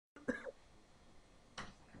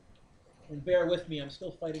And bear with me, I'm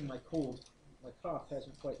still fighting my cold. My cough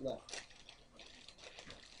hasn't quite left.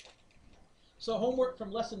 So homework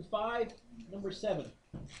from lesson 5, number 7,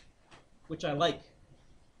 which I like.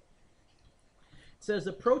 It says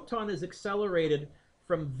a proton is accelerated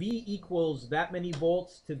from V equals that many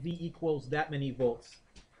volts to V equals that many volts.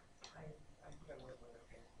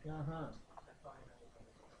 Uh-huh.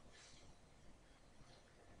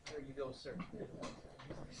 There you go, sir.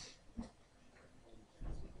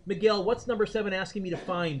 Miguel, what's number 7 asking me to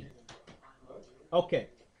find? Okay.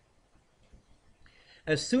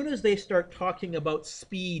 As soon as they start talking about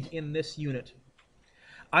speed in this unit,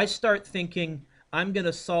 I start thinking, I'm going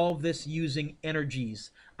to solve this using energies.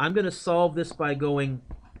 I'm going to solve this by going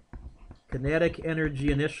kinetic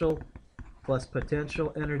energy initial plus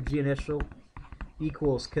potential energy initial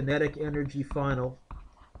equals kinetic energy final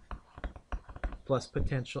plus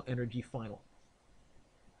potential energy final.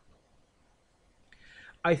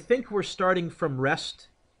 I think we're starting from rest,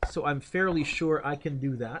 so I'm fairly sure I can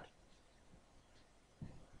do that.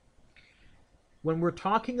 When we're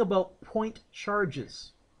talking about point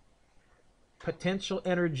charges, potential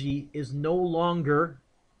energy is no longer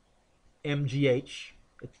MGH,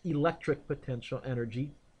 it's electric potential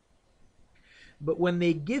energy. But when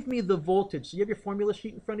they give me the voltage, so you have your formula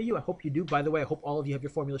sheet in front of you? I hope you do. By the way, I hope all of you have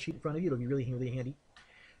your formula sheet in front of you. It'll be really, really handy.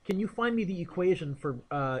 Can you find me the equation for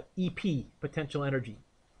EP, potential energy?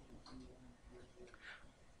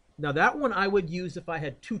 Now that one I would use if I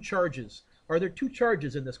had 2 charges. Are there 2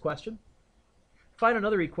 charges in this question? Find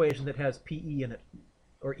another equation that has PE in it,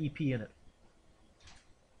 or EP in it.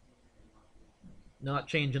 Not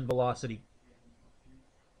change in velocity.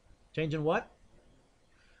 Change in what?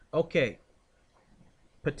 Okay.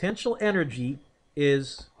 Potential energy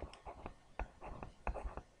is,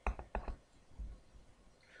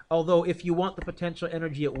 although if you want the potential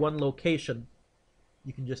energy at one location,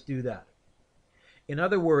 you can just do that. In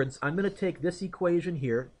other words, I'm going to take this equation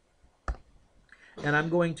here, and I'm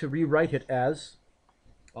going to rewrite it as,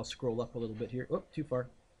 I'll scroll up a little bit here. Oh, too far.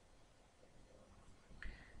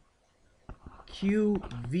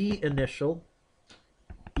 QV initial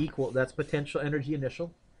equal, that's potential energy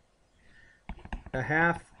initial, a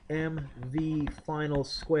half mv final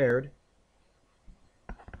squared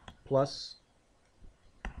plus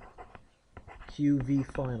QV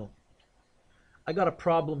final. I got a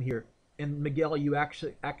problem here, and Miguel, you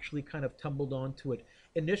actually kind of tumbled onto it.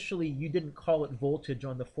 Initially, you didn't call it voltage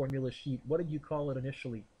on the formula sheet. What did you call it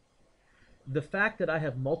initially? The fact that I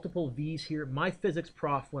have multiple V's here, my physics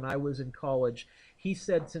prof when I was in college, he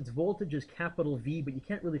said since voltage is capital V, but you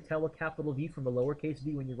can't really tell a capital V from a lowercase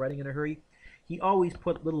v when you're writing in a hurry, he always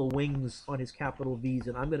put little wings on his capital V's,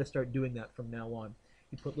 and I'm going to start doing that from now on.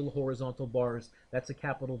 He put little horizontal bars. That's a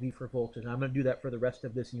capital V for voltage, and I'm going to do that for the rest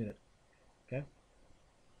of this unit. Okay?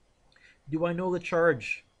 Do I know the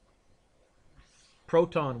charge?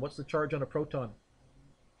 Proton. What's the charge on a proton?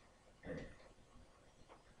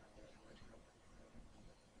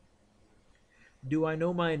 Do I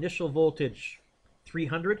know my initial voltage?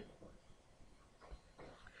 300?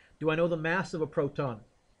 Do I know the mass of a proton?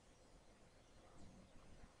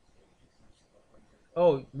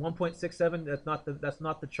 Oh, 1.67. That's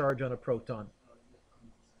not the charge on a proton.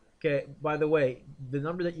 Okay. By the way, the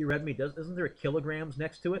number that you read me, isn't there a kilograms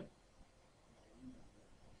next to it?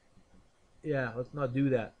 Yeah. Let's not do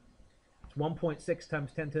that. It's 1.6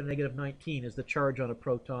 times 10 to the negative 19 is the charge on a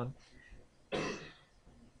proton.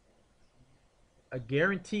 I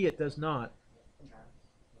guarantee it does not.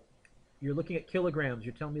 You're looking at kilograms.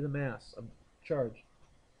 You're telling me the mass of charge.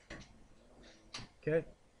 Okay.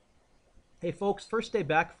 Hey, folks, first day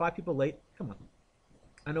back, 5 people late. Come on.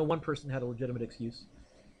 I know one person had a legitimate excuse.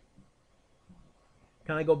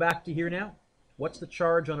 Can I go back to here now? What's the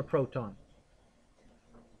charge on a proton?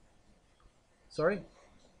 Sorry?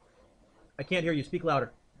 I can't hear you. Speak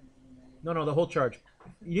louder. No, the whole charge.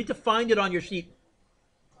 You need to find it on your sheet.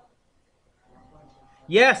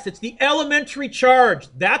 Yes, it's the elementary charge.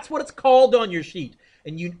 That's what it's called on your sheet.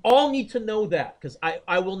 And you all need to know that, because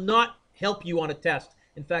I will not help you on a test.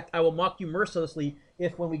 In fact, I will mock you mercilessly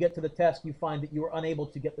if when we get to the test you find that you are unable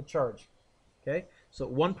to get the charge. Okay? So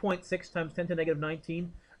 1.6 times 10 to the negative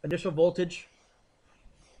 19. Initial voltage,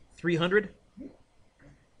 300.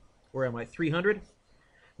 Where am I? 300.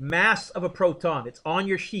 Mass of a proton. It's on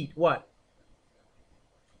your sheet. What?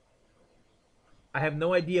 I have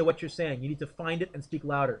no idea what you're saying. You need to find it and speak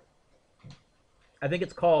louder. I think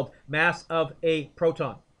it's called mass of a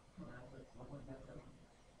proton.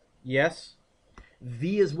 Yes.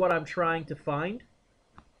 V is what I'm trying to find.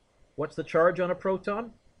 What's the charge on a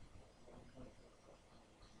proton?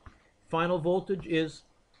 Final voltage is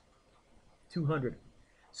 200.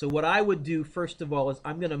 So what I would do first of all is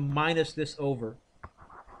I'm going to minus this over.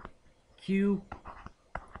 Q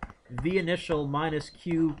V initial minus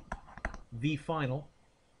Q V final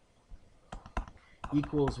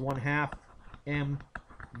equals 1/2 M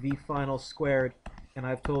V final squared. And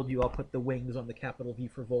I've told you I'll put the wings on the capital V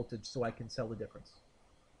for voltage so I can sell the difference.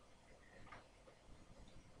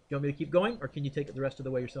 Do you want me to keep going, or can you take it the rest of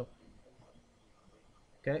the way yourself?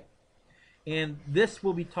 Okay. And this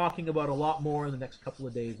we'll be talking about a lot more in the next couple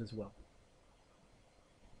of days as well.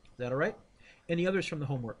 Is that all right? Any others from the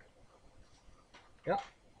homework? Yep.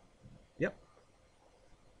 Yep.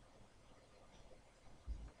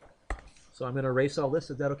 So I'm going to erase all this.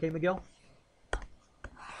 Is that okay, Miguel?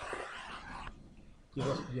 Do you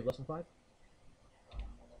have lesson 5?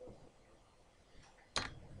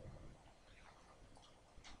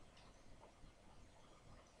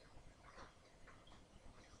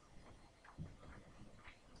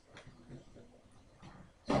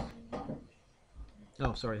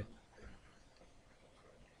 Oh, sorry.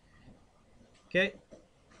 Okay.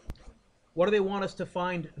 What do they want us to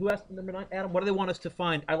find? Who asked number 9? Adam, what do they want us to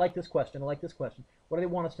find? I like this question. I like this question. What do they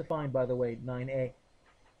want us to find, by the way, 9A?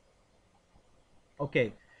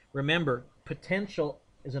 Okay. Remember, potential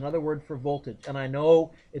is another word for voltage. And I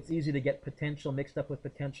know it's easy to get potential mixed up with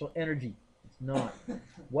potential energy. It's not.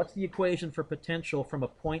 What's the equation for potential from a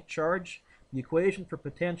point charge? The equation for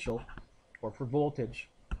potential, or for voltage,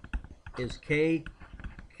 is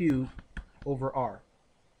KQ over R.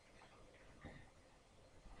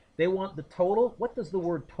 They want the total. What does the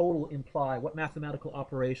word total imply? What mathematical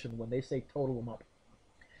operation when they say total them up?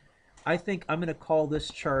 I think I'm going to call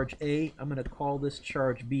this charge A. I'm going to call this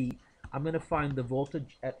charge B. I'm going to find the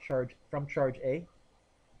voltage at charge from charge A.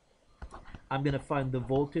 I'm going to find the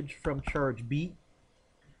voltage from charge B.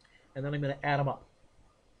 And then I'm going to add them up.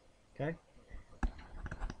 Okay?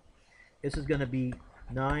 This is going to be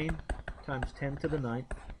 9 times 10 to the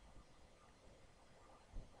 9th.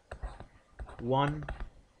 1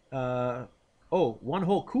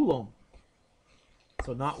 whole coulomb.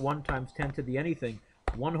 So not 1 times 10 to the anything.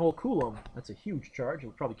 1 whole coulomb. That's a huge charge. It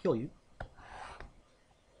would probably kill you.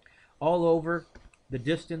 All over, the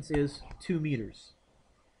distance is 2 meters.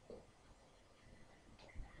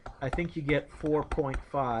 I think you get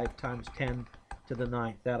 4.5 times 10 to the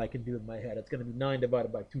 9th. That I can do in my head. It's going to be 9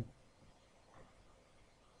 divided by 2.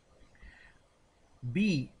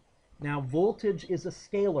 B. Now, voltage is a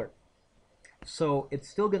scalar. So it's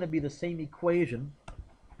still going to be the same equation,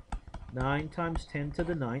 9 times 10 to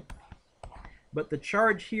the 9th. But the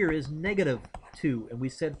charge here is -2. And we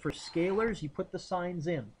said for scalars, you put the signs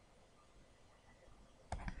in.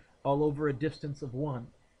 All over a distance of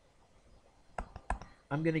 1.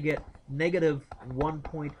 I'm going to get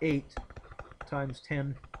 -1.8 times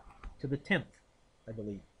 10 to the 10th, I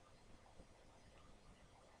believe.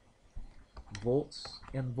 Volts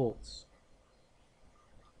and volts.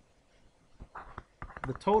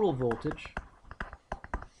 The total voltage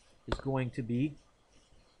is going to be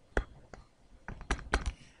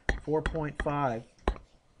 4.5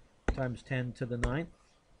 times 10 to the 9th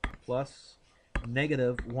plus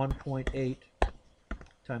 -1.8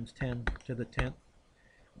 times 10 to the 10th.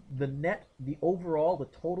 The overall, the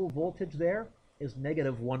total voltage there is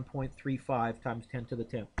 -1.35 times 10 to the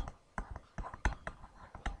 10th.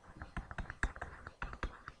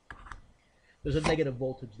 There's a negative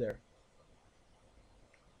voltage there.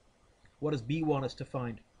 What does B want us to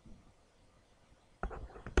find?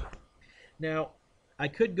 Now, I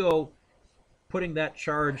could go putting that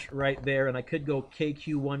charge right there, and I could go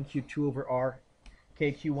KQ1, Q2 over R,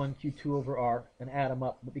 KQ1, Q2 over R, and add them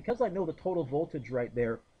up. But because I know the total voltage right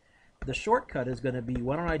there, the shortcut is going to be,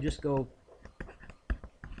 why don't I just go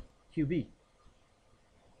QV?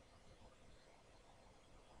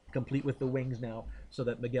 Complete with the wings now, so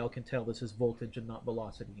that Miguel can tell this is voltage and not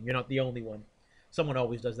velocity. And you're not the only one. Someone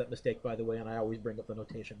always does that mistake, by the way, and I always bring up the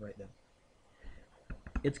notation right then.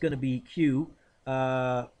 It's going to be Q,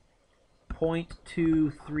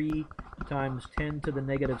 0.23 times 10 to the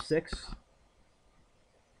 -6.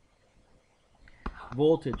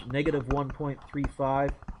 Voltage,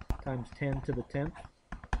 -1.35 times 10 to the 10th.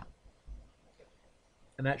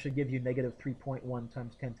 And that should give you -3.1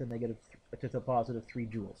 times 10 to the positive 3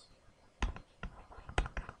 joules.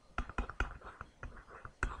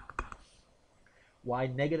 Why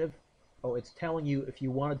negative? Oh, it's telling you if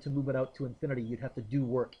you wanted to move it out to infinity, you'd have to do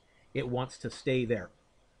work. It wants to stay there.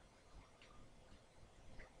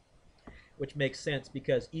 Which makes sense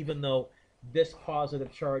because even though this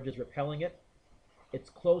positive charge is repelling it,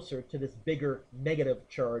 it's closer to this bigger negative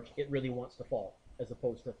charge. It really wants to fall as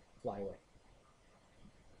opposed to fly away. Is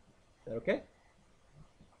that okay?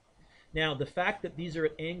 Now, the fact that these are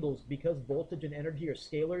at angles because voltage and energy are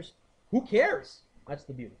scalars, who cares? That's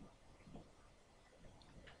the beauty.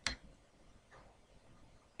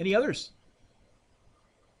 Any others?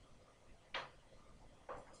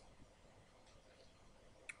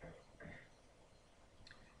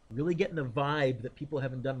 Really getting the vibe that people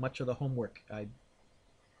haven't done much of the homework. I'll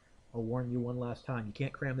warn you one last time. You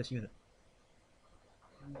can't cram this unit.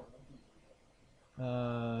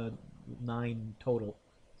 9 total,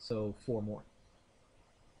 so 4 more.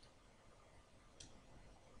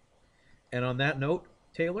 And on that note,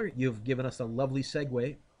 Taylor, you've given us a lovely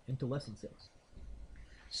segue into lesson 6.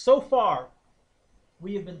 So far,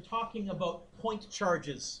 we have been talking about point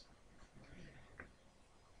charges.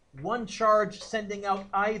 One charge sending out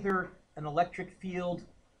either an electric field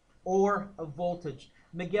or a voltage.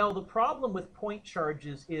 Miguel, the problem with point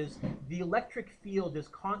charges is the electric field is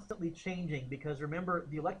constantly changing because remember,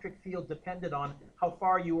 the electric field depended on how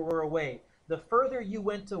far you were away. The further you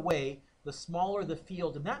went away, the smaller the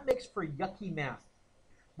field, and that makes for yucky math.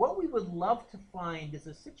 What we would love to find is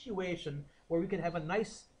a situation where we could have a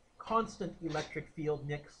nice constant electric field,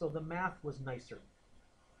 Nick, so the math was nicer.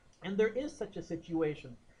 And there is such a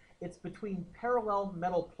situation. It's between parallel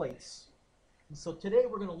metal plates. And so today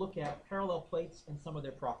we're going to look at parallel plates and some of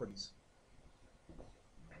their properties.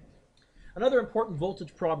 Another important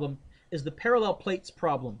voltage problem is the parallel plates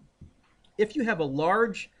problem. If you have a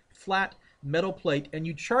large, flat metal plate and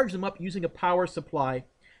you charge them up using a power supply,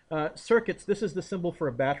 circuits, this is the symbol for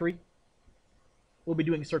a battery. We'll be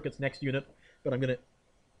doing circuits next unit, but I'm going to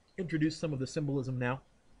introduce some of the symbolism now.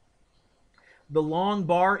 The long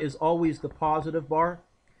bar is always the positive bar.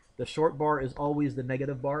 The short bar is always the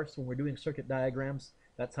negative bar. So when we're doing circuit diagrams,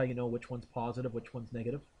 that's how you know which one's positive, which one's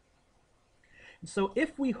negative. And so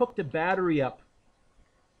if we hooked a battery up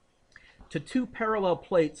to 2 parallel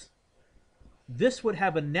plates, this would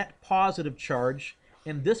have a net positive charge,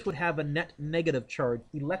 and this would have a net negative charge.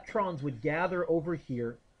 Electrons would gather over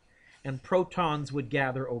here, and protons would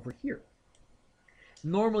gather over here.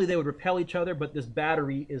 Normally they would repel each other, but this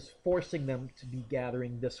battery is forcing them to be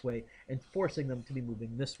gathering this way and forcing them to be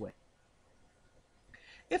moving this way.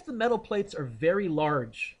 If the metal plates are very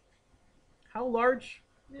large, how large?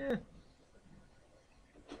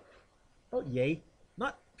 Oh, yay.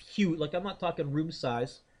 Not huge, like I'm not talking room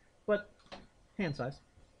size, but hand size.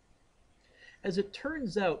 As it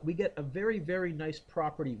turns out, we get a very, very nice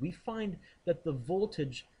property. We find that the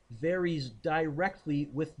voltage varies directly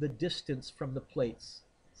with the distance from the plates.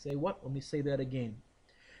 Say what? Let me say that again.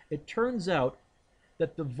 It turns out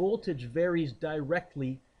that the voltage varies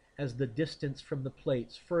directly as the distance from the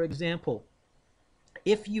plates. For example,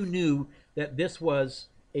 if you knew that this was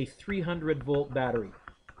a 300-volt battery,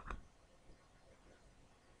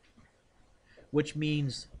 which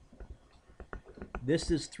means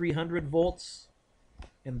this is 300 volts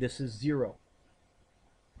and this is 0.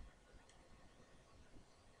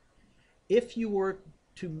 If you were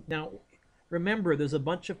to, now remember there's a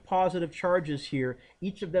bunch of positive charges here,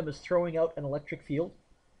 each of them is throwing out an electric field.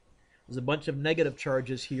 There's a bunch of negative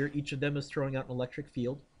charges here, each of them is throwing out an electric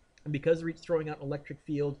field. And because they're each throwing out an electric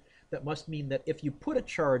field, that must mean that if you put a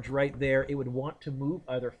charge right there, it would want to move,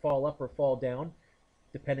 either fall up or fall down,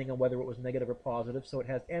 depending on whether it was negative or positive, so it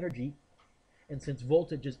has energy. And since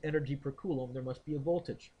voltage is energy per coulomb, there must be a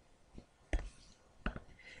voltage.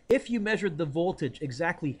 If you measured the voltage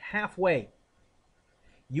exactly halfway,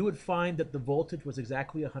 you would find that the voltage was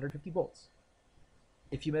exactly 150 volts.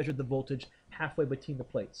 If you measured the voltage halfway between the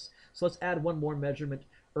plates. So let's add one more measurement.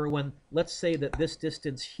 Erwin, let's say that this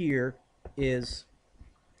distance here is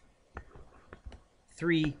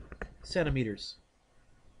 3 centimeters.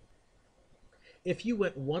 If you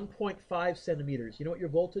went 1.5 centimeters, you know what your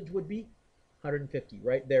voltage would be? 150,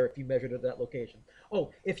 right there if you measured it at that location.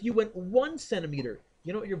 Oh, if you went 1 centimeter,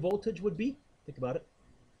 you know what your voltage would be? Think about it.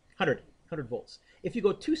 100 volts. If you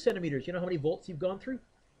go 2 centimeters, you know how many volts you've gone through?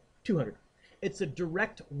 200. It's a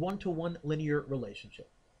direct one-to-one linear relationship.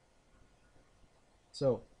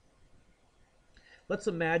 So let's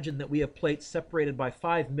imagine that we have plates separated by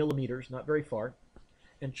 5 millimeters, not very far,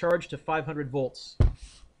 and charged to 500 volts.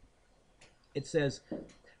 It says,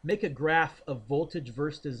 make a graph of voltage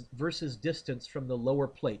versus distance from the lower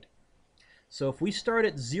plate. So if we start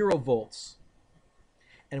at 0 volts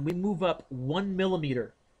and we move up 1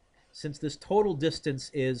 millimeter, since this total distance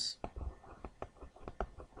is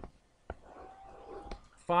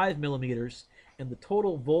 5 millimeters and the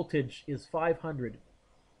total voltage is 500,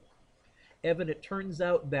 Evan, it turns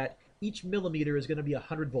out that each millimeter is going to be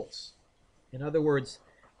 100 volts. In other words,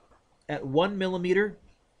 at 1 millimeter,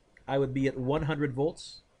 I would be at 100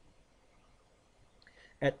 volts.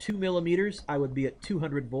 At 2 millimeters, I would be at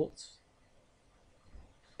 200 volts.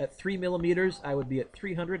 At 3 millimeters, I would be at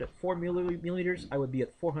 300. At 4 millimeters, I would be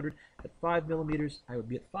at 400. At 5 millimeters, I would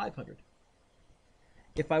be at 500.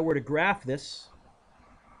 If I were to graph this,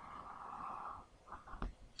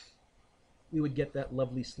 we would get that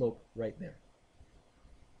lovely slope right there.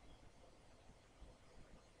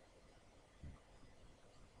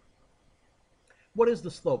 What is the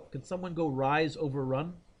slope? Can someone go rise over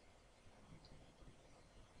run?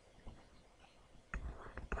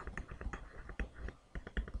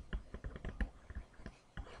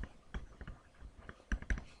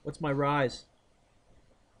 What's my rise?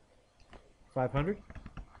 500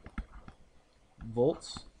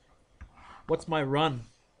 volts. What's my run?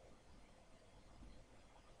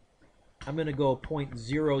 I'm going to go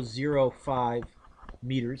 0.005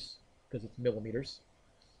 meters because it's millimeters.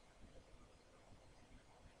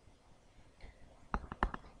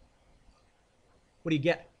 What do you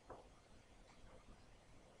get?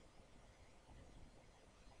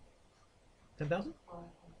 10,000?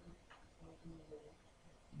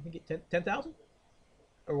 You think it 10,000?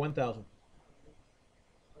 Or 1,000?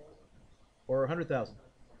 Or 100,000?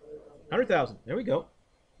 100,000. There we go.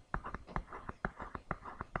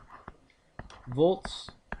 Volts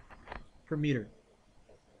per meter.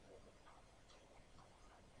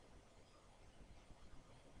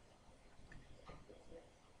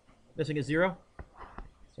 Missing a zero?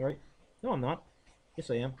 Sorry. No, I'm not. Yes,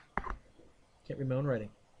 I am. Can't read my own writing.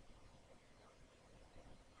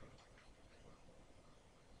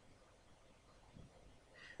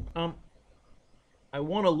 I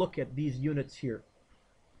want to look at these units here.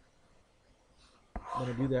 I'm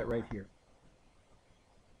going to do that right here.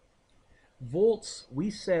 Volts, we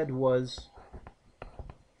said, was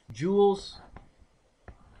joules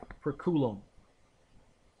per coulomb.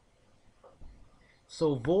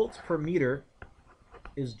 So volts per meter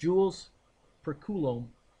is joules per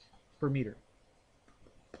coulomb per meter.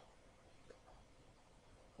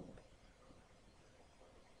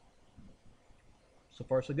 So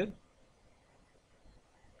far, so good.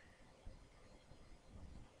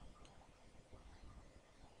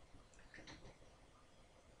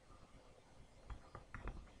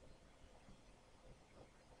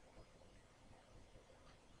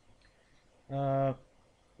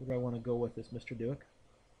 Where do I want to go with this, Mr. Dueck?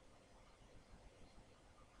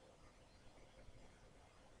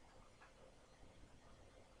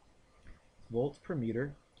 Volts per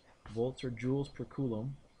meter. Volts are joules per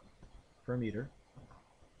coulomb per meter.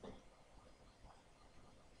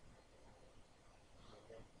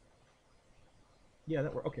 Yeah,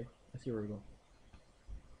 that works. Okay, I see where we're going.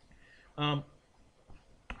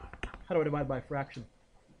 How do I divide by fraction?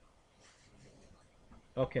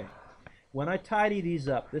 Okay. When I tidy these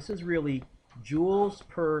up, this is really joules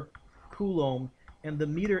per coulomb, and the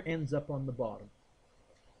meter ends up on the bottom.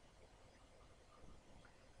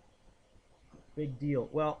 Big deal.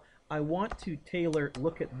 Well, I want to tailor,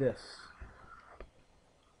 look at this.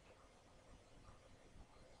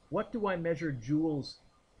 What do I measure joules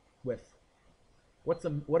with? What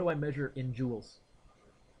do I measure in joules?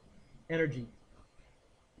 Energy.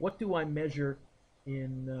 What do I measure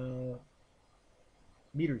in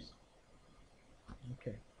meters?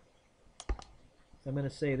 Okay. So I'm going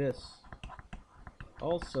to say this.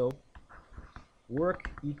 Also,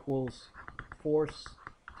 work equals force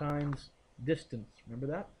times distance. Remember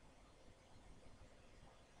that?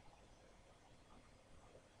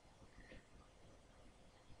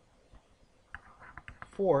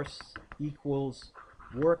 Force equals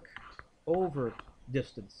work over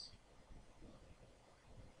distance.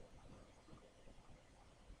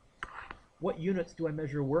 What units do I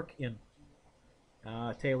measure work in?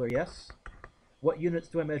 Taylor, yes. What units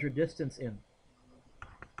do I measure distance in?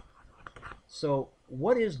 So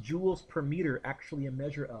what is joules per meter actually a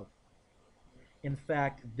measure of? In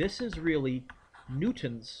fact, this is really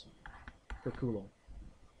newtons per coulomb.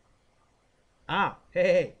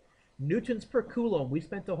 Hey, newtons per coulomb. We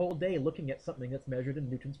spent the whole day looking at something that's measured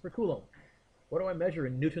in newtons per coulomb. What do I measure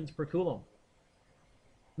in newtons per coulomb?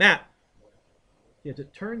 Matt, as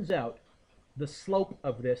it turns out, the slope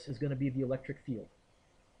of this is going to be the electric field.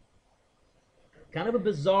 Kind of a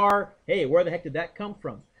bizarre, hey, where the heck did that come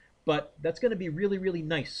from? But that's going to be really, really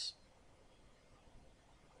nice.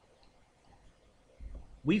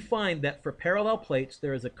 We find that for parallel plates,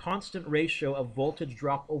 there is a constant ratio of voltage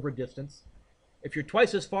drop over distance. If you're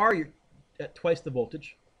twice as far, you're at twice the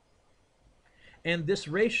voltage. And this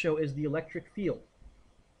ratio is the electric field.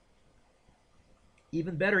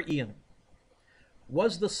 Even better, Ian.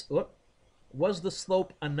 Was the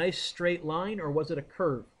slope a nice straight line, or was it a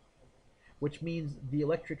curve? Which means the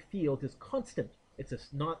electric field is constant. It's a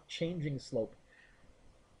not changing slope.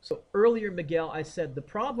 So earlier, Miguel, I said the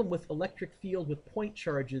problem with electric field with point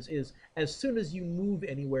charges is as soon as you move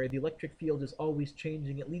anywhere, the electric field is always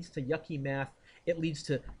changing. It leads to yucky math. It leads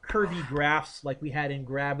to curvy graphs like we had in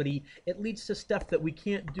gravity. It leads to stuff that we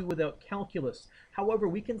can't do without calculus. However,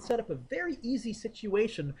 we can set up a very easy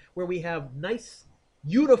situation where we have nice,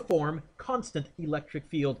 uniform, constant electric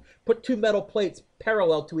field. Put two metal plates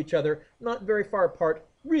parallel to each other, not very far apart,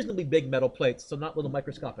 reasonably big metal plates, so not little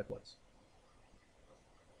microscopic ones.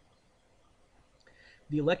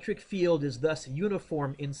 The electric field is thus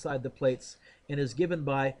uniform inside the plates and is given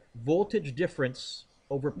by voltage difference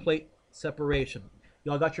over plate separation.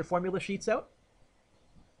 Y'all got your formula sheets out?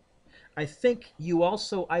 I think you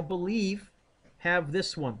also, I believe, have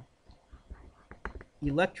this one.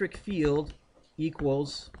 Electric field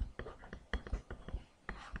equals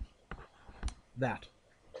that.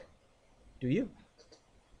 Do you?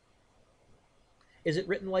 Is it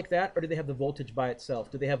written like that, or do they have the voltage by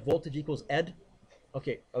itself? Do they have voltage equals ED?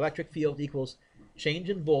 Okay, electric field equals change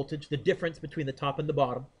in voltage, the difference between the top and the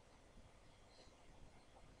bottom,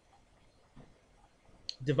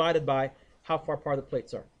 divided by how far apart the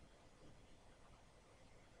plates are.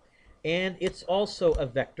 And it's also a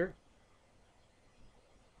vector.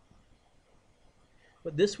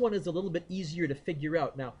 But this one is a little bit easier to figure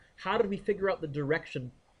out. Now, how did we figure out the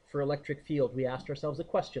direction for electric field? We asked ourselves a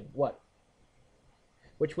question. What?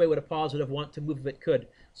 Which way would a positive want to move if it could?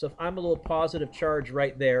 So if I'm a little positive charge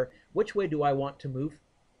right there, which way do I want to move?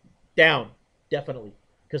 Down, definitely.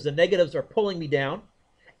 Because the negatives are pulling me down,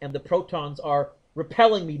 and the protons are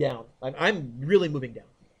repelling me down. I'm really moving down.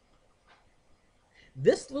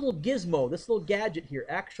 This little gizmo, this little gadget here,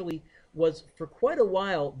 actually was for quite a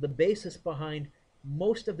while the basis behind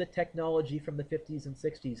most of the technology from the 50s and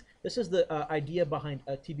 60s. This is the idea behind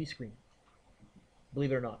a TV screen,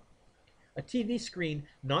 believe it or not. A TV screen,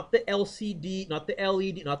 not the LCD, not the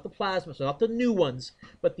LED, not the plasma, so not the new ones,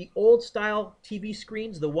 but the old style TV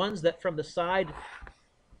screens, the ones that from the side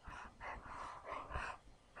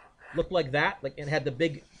looked like that, like, and had the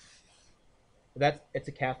big, it's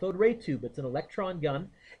a cathode ray tube, it's an electron gun,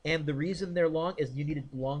 and the reason they're long is you needed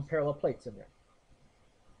long parallel plates in there.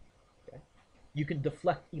 Okay? You can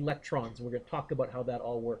deflect electrons. We're going to talk about how that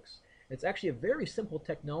all works. It's actually a very simple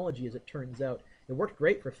technology, as it turns out. It worked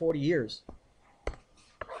great for 40 years.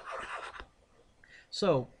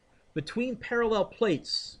 So, between parallel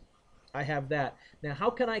plates, I have that. Now, how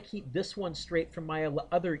can I keep this one straight from my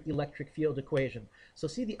other electric field equation? So,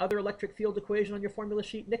 see the other electric field equation on your formula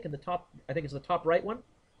sheet, Nick, in the top, I think it's the top right one?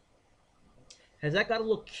 Has that got a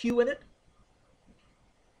little Q in it?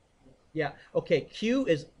 Yeah, okay, Q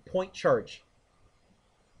is point charge.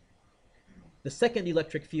 The second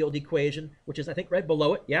electric field equation, which is, I think, right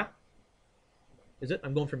below it, yeah? Is it?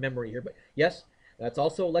 I'm going from memory here, but yes, that's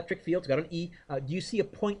also electric field. It's got an E. Do you see a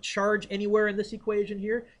point charge anywhere in this equation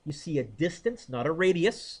here? You see a distance, not a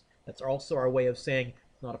radius. That's also our way of saying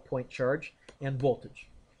it's not a point charge. And voltage.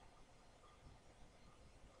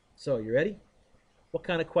 So, you ready? What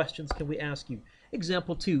kind of questions can we ask you?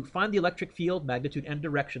 Example 2. Find the electric field, magnitude, and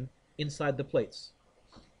direction inside the plates.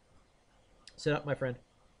 Sit up, my friend,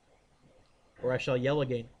 or I shall yell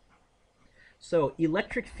again. So,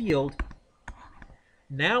 electric field.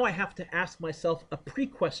 Now I have to ask myself a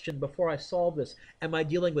pre-question before I solve this. Am I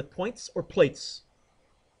dealing with points or plates?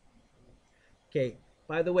 Okay,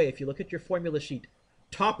 by the way, if you look at your formula sheet,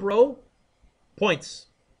 top row, points,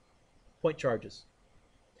 point charges.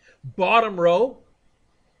 Bottom row,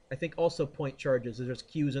 I think also point charges. There's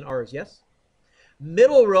Q's and R's, yes?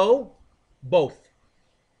 Middle row, both.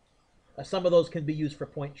 Some of those can be used for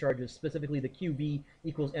point charges. Specifically, the QV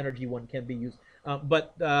equals energy one can be used.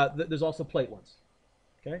 But there's also plate ones.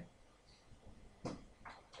 Okay.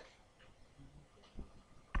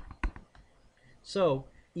 So,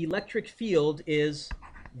 electric field is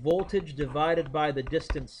voltage divided by the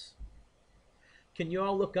distance. Can you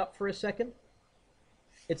all look up for a second?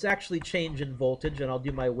 It's actually change in voltage, and I'll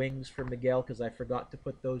do my wings for Miguel because I forgot to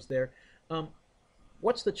put those there.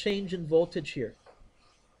 What's the change in voltage here?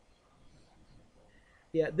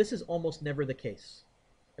 Yeah, this is almost never the case.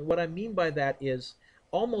 And what I mean by that is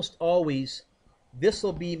almost always this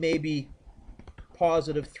will be maybe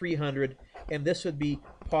positive 300, and this would be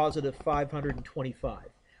positive 525.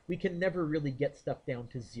 We can never really get stuff down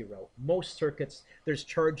to zero. Most circuits, there's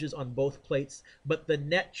charges on both plates, but the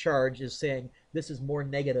net charge is saying this is more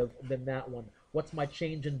negative than that one. What's my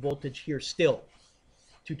change in voltage here still?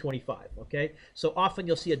 225, okay? So often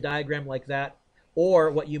you'll see a diagram like that,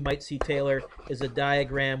 or what you might see, Taylor, is a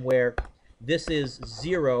diagram where this is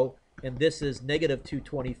 0 and this is negative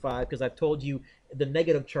 225, because I've told you the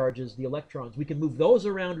negative charges, the electrons. We can move those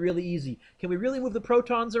around really easy. Can we really move the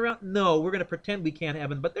protons around? No, we're going to pretend we can't have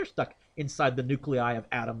them, but they're stuck inside the nuclei of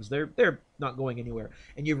atoms. They're not going anywhere.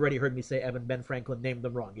 And you've already heard me say Evan Ben Franklin named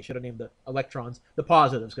them wrong. You should have named the electrons the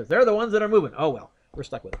positives, because they're the ones that are moving. Oh well, we're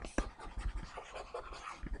stuck with it.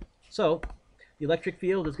 So the electric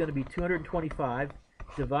field is going to be 225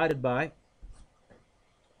 divided by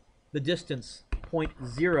the distance,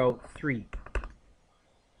 0.03.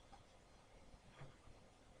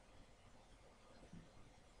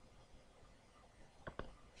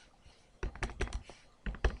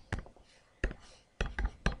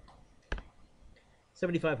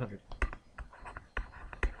 $7,500.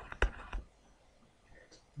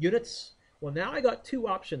 Units. Well, now I got two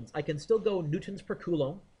options. I can still go newtons per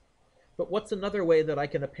coulomb, but what's another way that I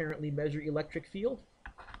can apparently measure electric field?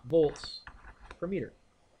 Volts per meter.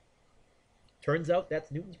 Turns out that's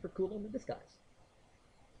newtons per coulomb in disguise.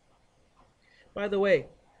 By the way,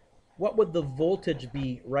 what would the voltage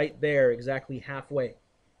be right there, exactly halfway?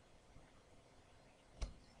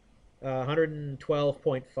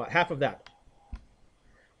 112.5, half of that.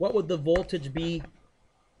 What would the voltage be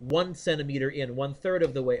 1 centimeter in, 1/3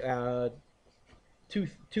 of the way?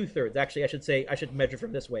 Two-thirds. Actually, I should measure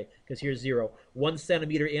from this way, because here's 0. 1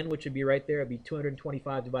 centimeter in, which would be right there, would be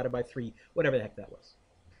 225 divided by 3, whatever the heck that was.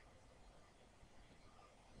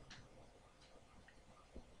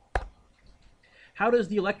 How does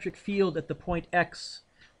the electric field at the point X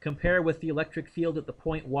compare with the electric field at the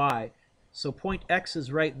point Y? So point X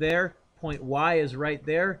is right there, point Y is right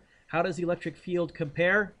there. How does the electric field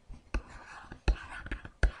compare?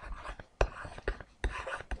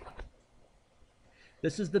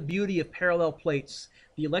 This is the beauty of parallel plates.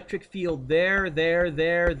 The electric field there, in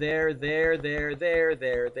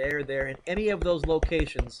any of those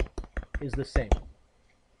locations is the same.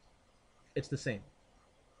 It's the same.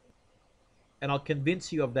 And I'll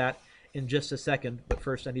convince you of that in just a second, but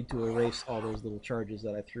first I need to erase all those little charges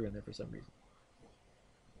that I threw in there for some reason.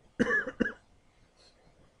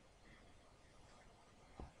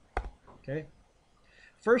 Okay.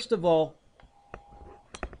 First of all,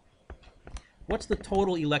 what's the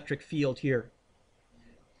total electric field here?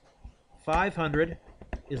 500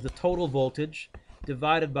 is the total voltage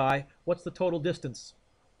divided by, what's the total distance?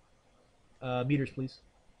 Meters, please.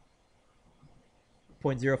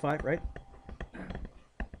 0.05, right?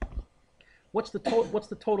 What's the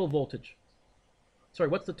total voltage? Sorry,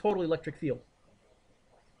 what's the total electric field?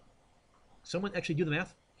 Someone actually do the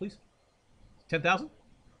math, please. 10,000?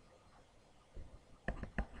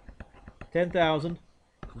 10,000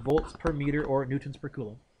 volts per meter, or newtons per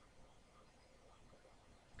coulomb.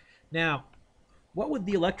 Now, what would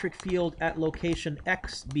the electric field at location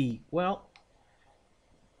X be? Well,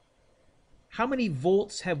 how many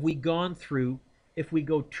volts have we gone through if we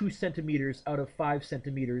go 2 centimeters out of 5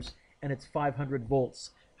 centimeters and it's 500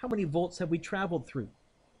 volts? How many volts have we traveled through?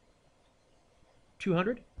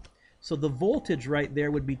 200? So the voltage right there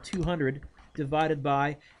would be 200 divided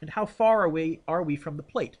by, and how far away are we from the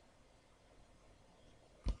plate?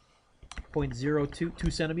 0.022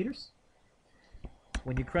 centimeters.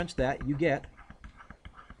 When you crunch that, you get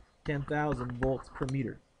 10,000 volts per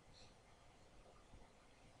meter.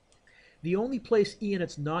 The only place, Ian,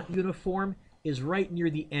 it's not uniform is right near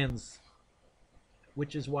the ends,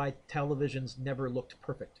 which is why televisions never looked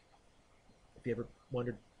perfect. If you ever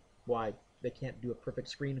wondered why they can't do a perfect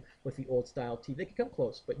screen with the old style TV, they could come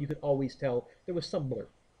close, but you could always tell there was some blur.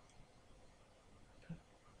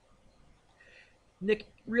 Nick,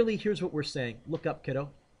 really, here's what we're saying. Look up,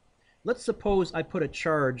 kiddo. Let's suppose I put a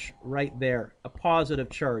charge right there, a positive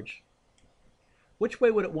charge. Which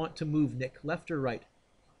way would it want to move, Nick? Left or right?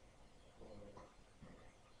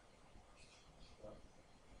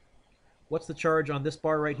 What's the charge on this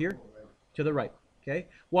bar right here? To the right. Okay.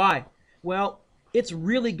 Why? Well, it's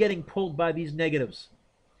really getting pulled by these negatives.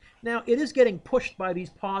 Now, it is getting pushed by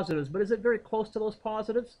these positives, but is it very close to those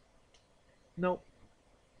positives? No.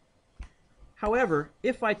 However,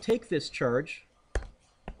 if I take this charge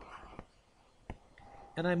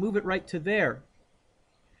and I move it right to there,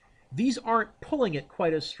 these aren't pulling it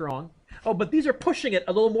quite as strong. Oh, but these are pushing it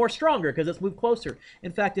a little more stronger because it's moved closer.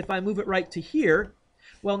 In fact, if I move it right to here,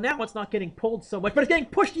 well, now it's not getting pulled so much, but it's getting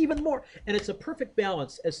pushed even more. And it's a perfect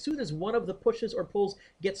balance. As soon as one of the pushes or pulls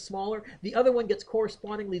gets smaller, the other one gets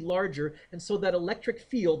correspondingly larger. And so that electric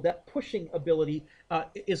field, that pushing ability,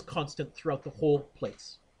 is constant throughout the whole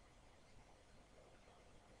place.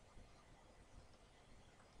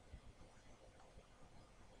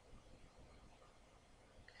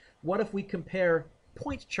 What if we compare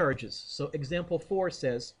point charges? So example 4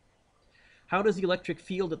 says, How does the electric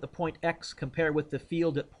field at the point X compare with the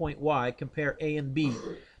field at point Y? Compare A and B.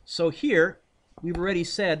 So here, we've already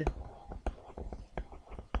said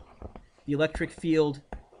the electric field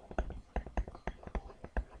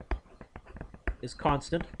is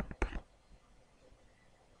constant,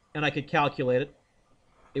 and I could calculate it.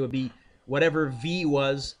 It would be whatever V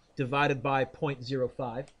was divided by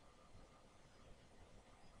 0.05.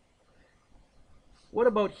 What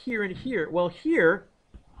about here and here? Well, here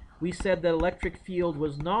we said that electric field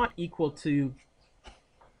was not equal to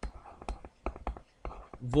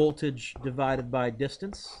voltage divided by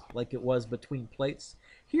distance, like it was between plates.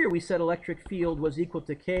 Here we said electric field was equal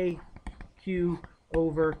to KQ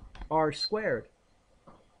over R squared.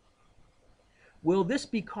 Will this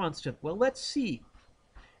be constant? Well, let's see.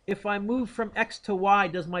 If I move from X to Y,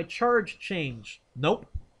 does my charge change? Nope.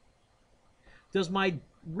 Does my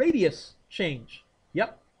radius change?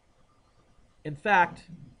 Yep. In fact,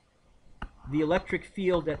 the electric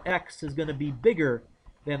field at X is going to be bigger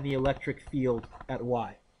than the electric field at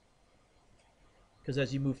Y. Because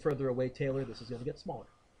as you move further away, Taylor, this is going to get smaller.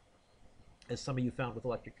 As some of you found with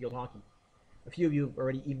electric field hockey. A few of you have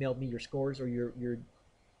already emailed me your scores or your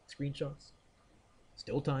screenshots.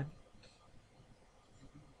 Still time.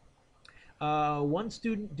 One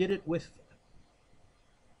student did it with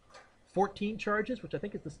 14 charges, which I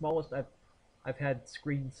think is the smallest I've had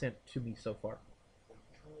screen sent to me so far.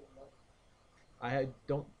 I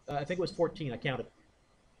think it was 14. I counted.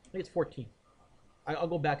 I think it's 14. I'll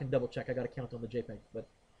go back and double check. I got to count on the JPEG, but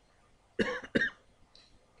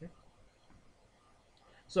okay.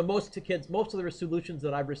 So most of the solutions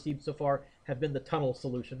that I've received so far have been the tunnel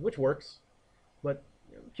solution, which works. But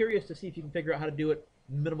I'm curious to see if you can figure out how to do it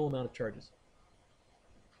minimal amount of charges.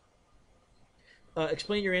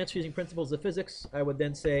 Explain your answer using principles of physics. I would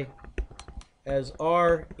then say, as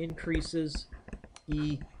R increases,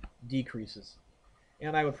 E decreases.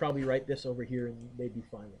 And I would probably write this over here and they'd be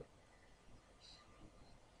fine with it.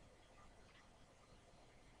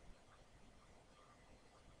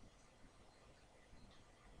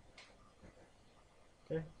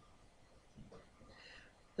 Okay.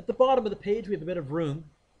 At the bottom of the page, we have a bit of room.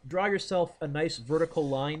 Draw yourself a nice vertical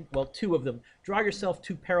line. Well, two of them. Draw yourself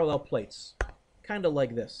two parallel plates. Kind of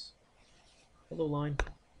like this. Hello, line.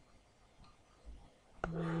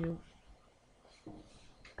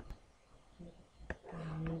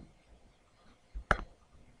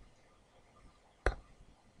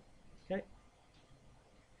 Okay.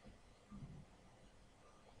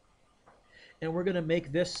 And we're going to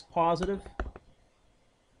make this positive.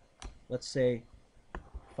 Let's say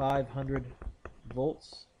 500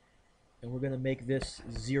 volts. And we're going to make this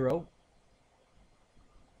 0.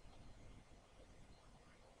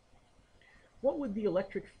 What would the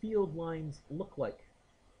electric field lines look like?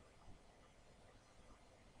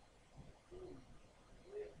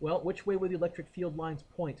 Well, which way would the electric field lines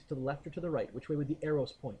point? To the left or to the right? Which way would the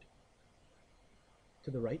arrows point? To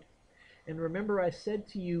the right. And remember, I said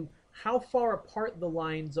to you, how far apart the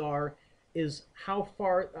lines are is how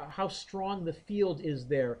strong the field is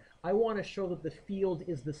there. I want to show that the field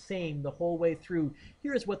is the same the whole way through.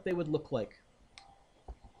 Here's what they would look like.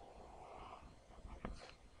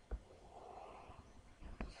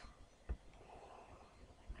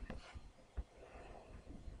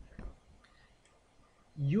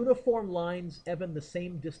 Uniform lines even the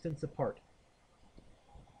same distance apart.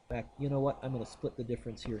 In fact, you know what? I'm going to split the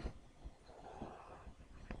difference here.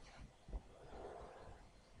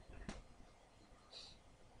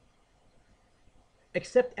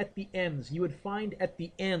 Except at the ends. You would find at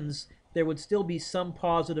the ends there would still be some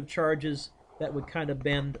positive charges that would kind of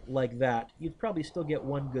bend like that. You'd probably still get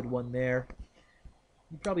one good one there.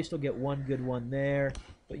 You'd probably still get one good one there,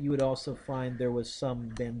 but you would also find there was some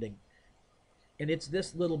bending. And it's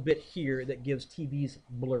this little bit here that gives TVs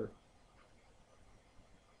blur.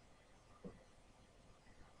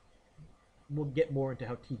 We'll get more into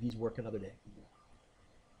how TVs work another day.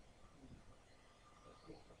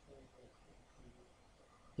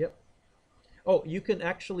 Yep. Oh, you can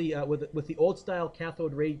actually, with the old style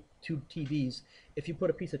cathode ray tube TVs, if you put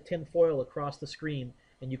a piece of tin foil across the screen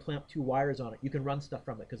and you clamp two wires on it, you can run stuff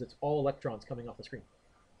from it because it's all electrons coming off the screen.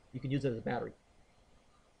 You can use it as a battery.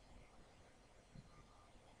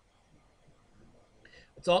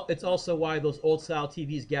 It's also why those old style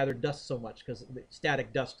TVs gather dust so much, because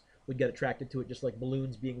static dust would get attracted to it, just like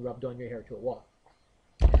balloons being rubbed on your hair to a wall.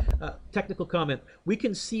 Technical comment. We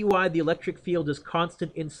can see why the electric field is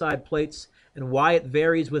constant inside plates and why it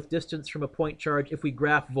varies with distance from a point charge if we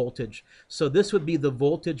graph voltage. So this would be the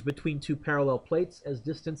voltage between two parallel plates as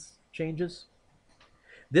distance changes.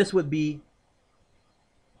 This would be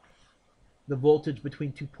the voltage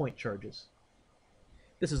between two point charges.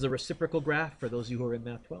 This is a reciprocal graph for those of you who are in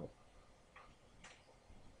Math 12.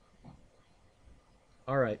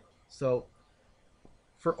 All right, so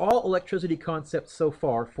for all electricity concepts so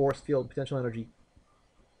far, force, field, potential energy,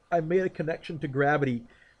 I made a connection to gravity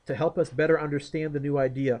to help us better understand the new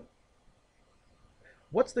idea.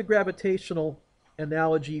 What's the gravitational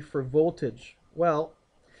analogy for voltage? Well,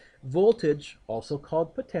 voltage, also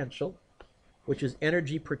called potential, which is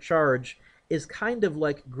energy per charge, is kind of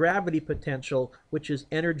like gravity potential, which is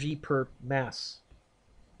energy per mass.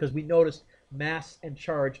 Because we noticed mass and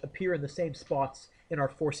charge appear in the same spots in our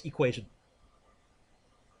force equation.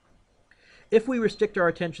 If we restrict our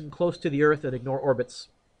attention close to the Earth and ignore orbits,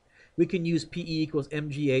 we can use PE equals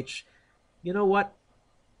mgh. You know what?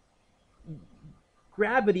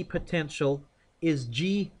 Gravity potential is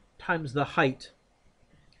g times the height.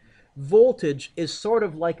 Voltage is sort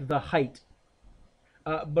of like the height,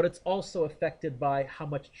 but it's also affected by how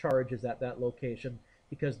much charge is at that location,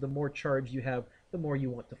 because the more charge you have, the more you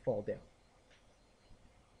want to fall down.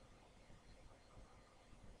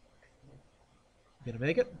 Gonna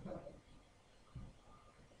make it?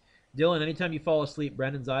 Dylan, anytime you fall asleep,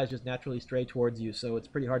 Brandon's eyes just naturally stray towards you, so it's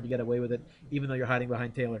pretty hard to get away with it, even though you're hiding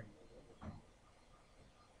behind Taylor.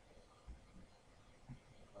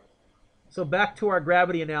 So back to our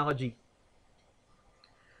gravity analogy.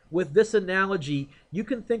 With this analogy, you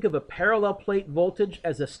can think of a parallel plate voltage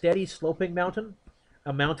as a steady sloping mountain,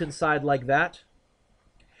 a mountainside like that.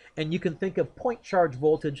 And you can think of point charge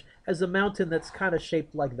voltage as a mountain that's kind of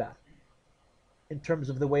shaped like that, in terms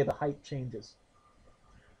of the way the height changes.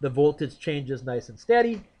 The voltage changes nice and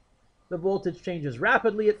steady. The voltage changes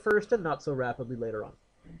rapidly at first and not so rapidly later on.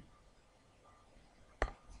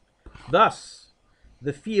 Thus,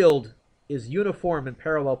 the field is uniform in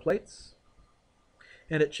parallel plates,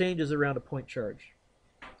 and it changes around a point charge.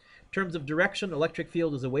 In terms of direction, electric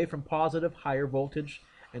field is away from positive, higher voltage,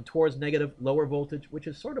 and towards negative, lower voltage, which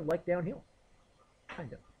is sort of like downhill.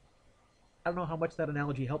 Kind of. I don't know how much that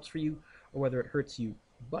analogy helps for you or whether it hurts you,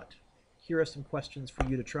 but here are some questions for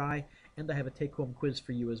you to try, and I have a take-home quiz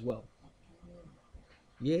for you as well.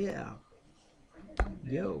 Yeah.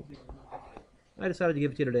 Yo. I decided to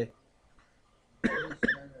give it to you today.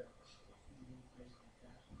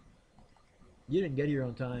 You didn't get here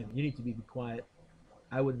on time. You need to be quiet.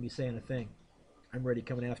 I wouldn't be saying a thing. I'm ready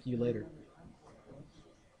coming after you later.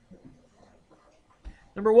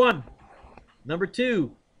 Number 1. Number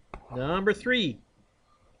 2. Number 3.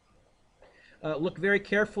 Look very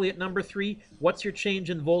carefully at number 3. What's your change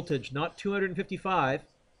in voltage? Not 255.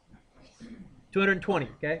 220,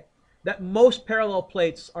 okay? That most parallel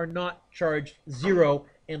plates are not charged 0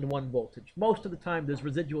 and 1 voltage. Most of the time there's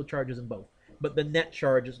residual charges in both. But the net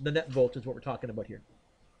charges, the net voltage is what we're talking about here.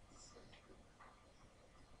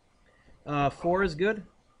 4 is good.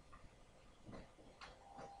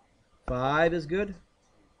 5 is good.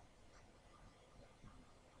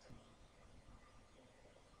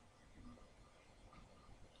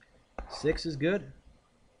 6 is good.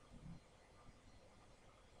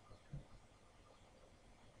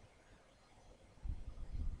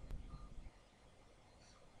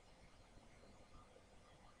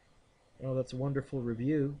 'Oh, that's a wonderful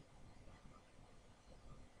review.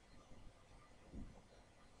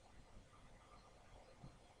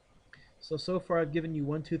 So far I've given you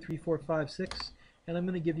 1, 2, 3, 4, 5, 6, and I'm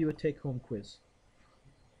going to give you a take-home quiz.